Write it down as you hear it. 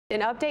An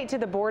update to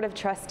the Board of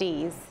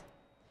Trustees.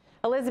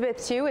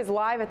 Elizabeth Tew is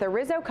live at the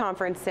Rizzo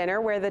Conference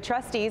Center, where the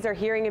trustees are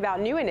hearing about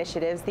new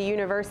initiatives the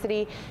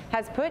university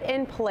has put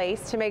in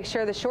place to make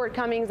sure the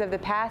shortcomings of the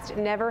past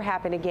never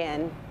happen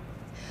again.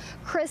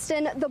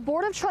 Kristen, the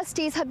Board of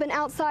Trustees have been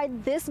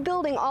outside this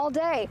building all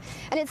day,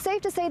 and it's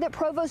safe to say that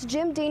Provost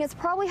Jim Dean has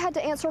probably had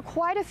to answer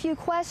quite a few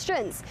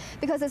questions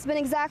because it's been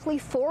exactly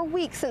 4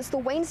 weeks since the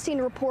Weinstein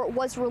report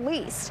was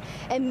released.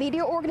 And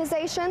media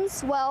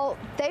organizations, well,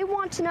 they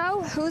want to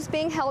know who's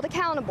being held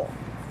accountable.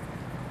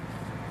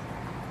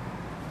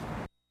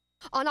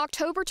 On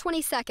October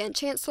 22nd,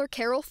 Chancellor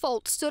Carol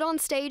Folt stood on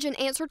stage and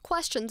answered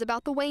questions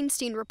about the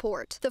Weinstein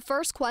report. The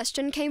first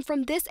question came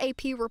from this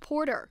AP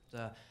reporter.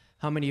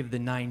 How many of the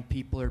 9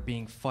 people are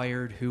being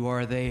fired? Who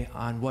are they?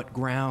 On what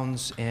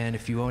grounds? And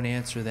if you won't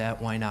answer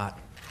that, why not?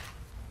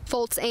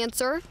 Folt's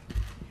answer: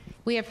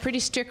 we have pretty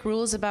strict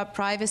rules about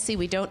privacy.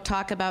 We don't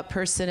talk about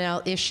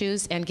personnel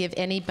issues and give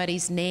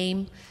anybody's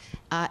name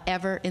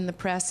ever in the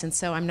press, and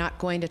so I'm not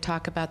going to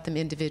talk about them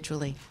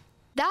individually.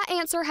 That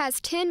answer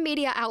has 10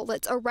 media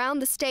outlets around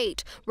the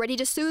state ready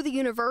to sue the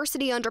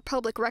university under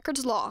public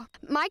records law.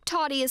 Mike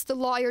Toddy is the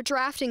lawyer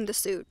drafting the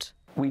suit.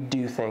 We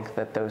do think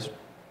that those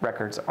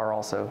records are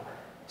also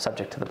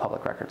subject to the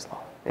public records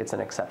law. It's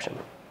an exception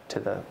to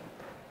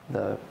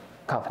the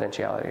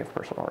confidentiality of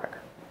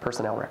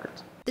personnel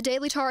records. The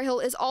Daily Tar Heel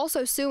is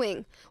also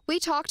suing.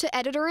 We talked to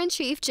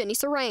Editor-in-Chief Jenny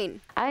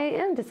Serrain. I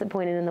am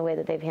disappointed in the way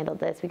that they've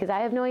handled this because I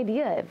have no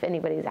idea if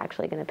anybody's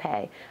actually going to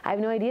pay. I have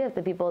no idea if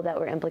the people that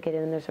were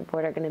implicated in this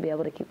report are going to be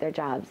able to keep their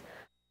jobs.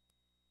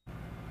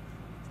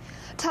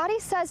 Toddy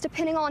says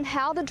depending on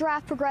how the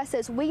draft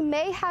progresses, we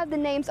may have the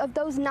names of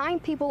those 9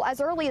 people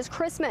as early as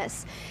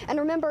Christmas. And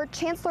remember,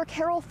 Chancellor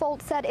Carol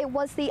Folt said it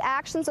was the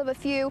actions of a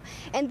few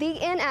and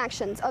the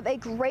inactions of a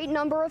great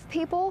number of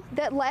people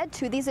that led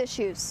to these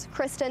issues.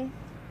 Kristen.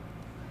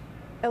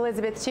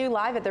 Elizabeth Tew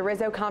live at the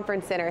Rizzo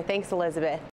Conference Center. Thanks, Elizabeth.